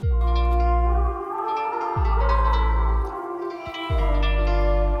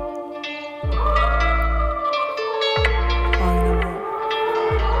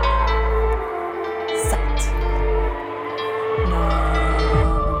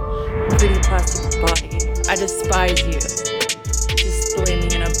I despise you. Display me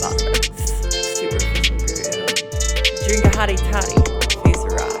in a box. Superficial guru. Drink a hottie toddy. Face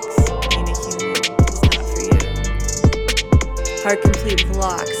of rocks. Being a human is not for you. Heart complete with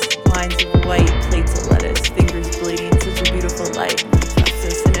locks. Lines of white. Plates of lettuce. Fingers bleeding. Such a beautiful light.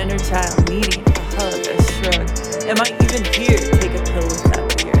 Justice. An inner child needing a hug. A shrug. Am I even here? Take a pill with that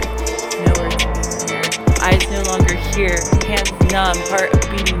beer. Nowhere to be near. Eyes no longer here. Hands numb. Heart a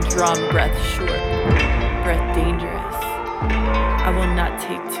beating drum. Breath short. Breath dangerous. I will not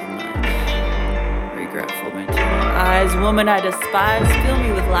take too much. Regretful maternal eyes. Woman I despise. Fill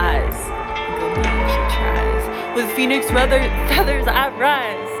me with lies. Go down, she tries. With phoenix feathers I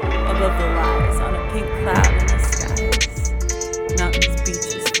rise. Above the lies on a pink cloud.